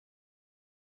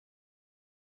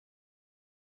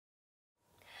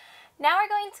Now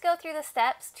we're going to go through the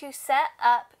steps to set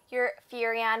up your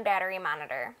Furrion battery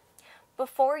monitor.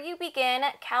 Before you begin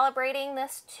calibrating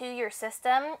this to your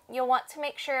system, you'll want to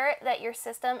make sure that your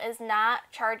system is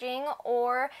not charging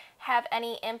or have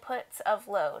any inputs of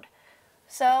load.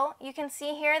 So you can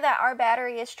see here that our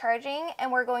battery is charging,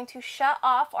 and we're going to shut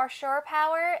off our shore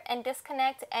power and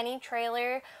disconnect any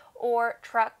trailer or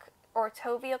truck or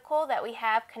tow vehicle that we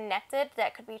have connected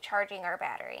that could be charging our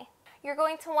battery. You're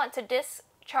going to want to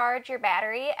discharge your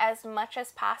battery as much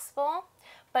as possible,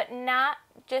 but not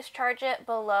discharge it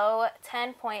below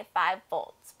 10.5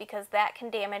 volts because that can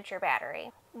damage your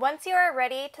battery. Once you are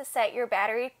ready to set your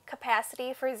battery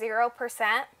capacity for 0%,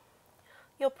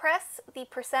 you'll press the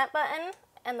percent button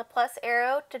and the plus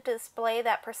arrow to display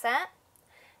that percent.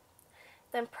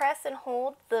 Then press and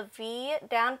hold the V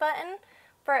down button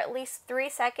for at least 3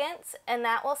 seconds, and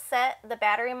that will set the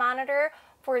battery monitor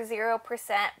for 0%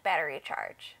 battery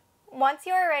charge. Once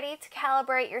you are ready to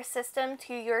calibrate your system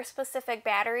to your specific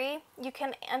battery, you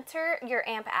can enter your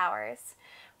amp hours.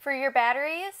 For your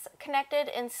batteries connected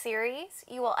in series,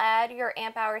 you will add your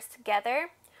amp hours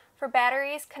together. For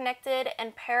batteries connected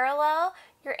in parallel,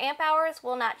 your amp hours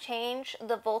will not change.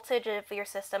 The voltage of your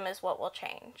system is what will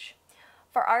change.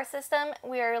 For our system,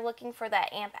 we are looking for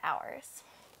that amp hours.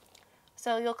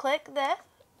 So you'll click the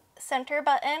center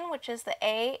button, which is the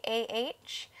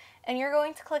AAH, and you're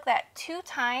going to click that 2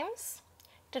 times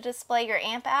to display your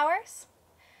amp hours,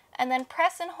 and then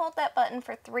press and hold that button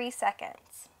for 3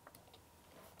 seconds.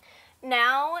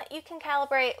 Now you can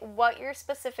calibrate what your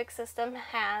specific system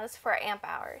has for amp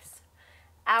hours.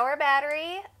 Our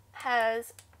battery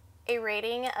has a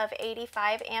rating of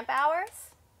 85 amp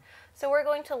hours, so we're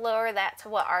going to lower that to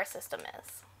what our system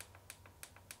is.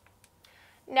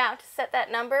 Now to set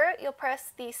that number, you'll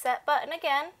press the set button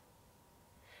again,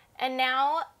 and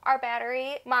now our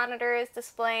battery monitor is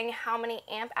displaying how many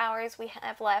amp hours we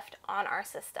have left on our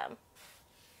system.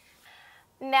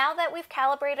 Now that we've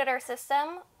calibrated our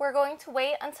system, we're going to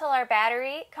wait until our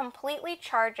battery completely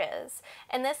charges,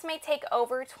 and this may take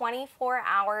over 24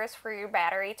 hours for your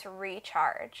battery to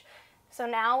recharge. So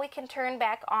now we can turn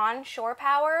back on shore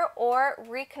power or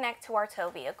reconnect to our tow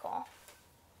vehicle.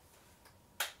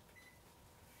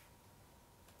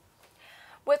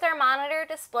 With our monitor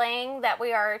displaying that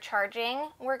we are charging,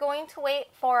 we're going to wait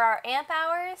for our amp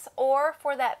hours or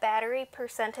for that battery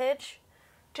percentage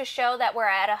to show that we're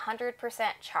at 100%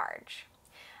 charge.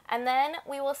 And then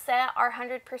we will set our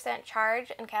 100%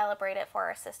 charge and calibrate it for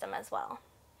our system as well.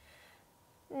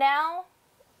 Now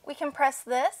we can press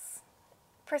this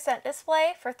percent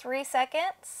display for 3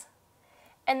 seconds,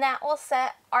 and that will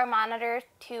set our monitor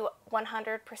to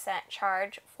 100%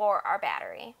 charge for our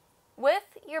battery.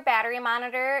 With your battery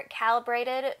monitor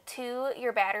calibrated to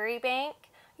your battery bank,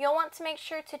 you'll want to make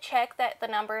sure to check that the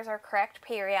numbers are correct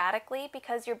periodically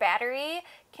because your battery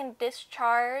can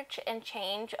discharge and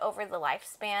change over the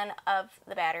lifespan of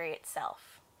the battery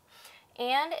itself.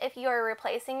 And if you are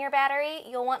replacing your battery,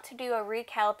 you'll want to do a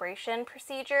recalibration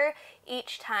procedure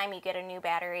each time you get a new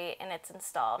battery and it's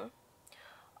installed.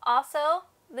 Also,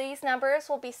 these numbers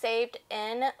will be saved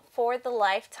in for the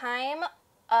lifetime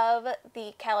of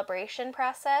the calibration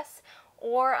process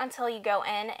or until you go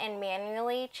in and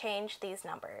manually change these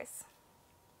numbers.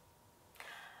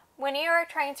 When you are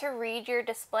trying to read your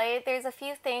display, there's a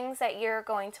few things that you're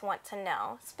going to want to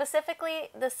know, specifically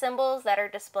the symbols that are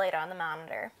displayed on the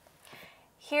monitor.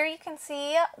 Here you can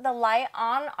see the light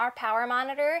on our power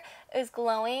monitor is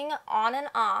glowing on and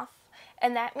off,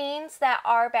 and that means that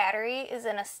our battery is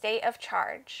in a state of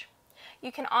charge.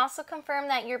 You can also confirm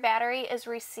that your battery is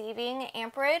receiving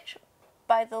amperage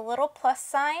by the little plus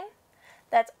sign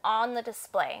that's on the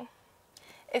display.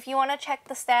 If you want to check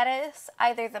the status,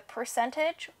 either the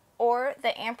percentage or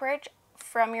the amperage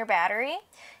from your battery,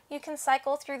 you can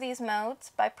cycle through these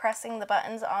modes by pressing the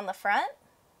buttons on the front.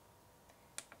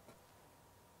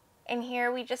 And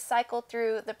here we just cycle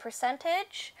through the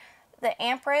percentage, the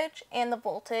amperage, and the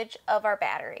voltage of our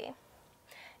battery.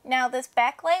 Now this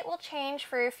backlight will change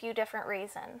for a few different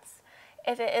reasons.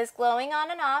 If it is glowing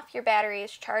on and off, your battery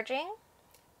is charging.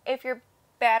 If your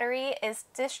battery is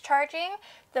discharging,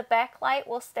 the backlight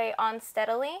will stay on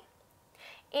steadily.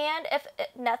 And if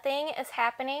nothing is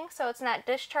happening, so it's not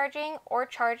discharging or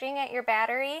charging at your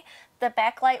battery, the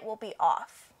backlight will be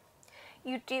off.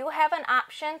 You do have an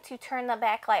option to turn the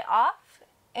backlight off,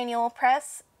 and you'll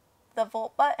press the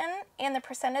volt button and the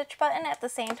percentage button at the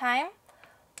same time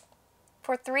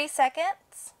for 3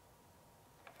 seconds,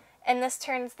 and this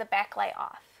turns the backlight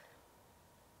off.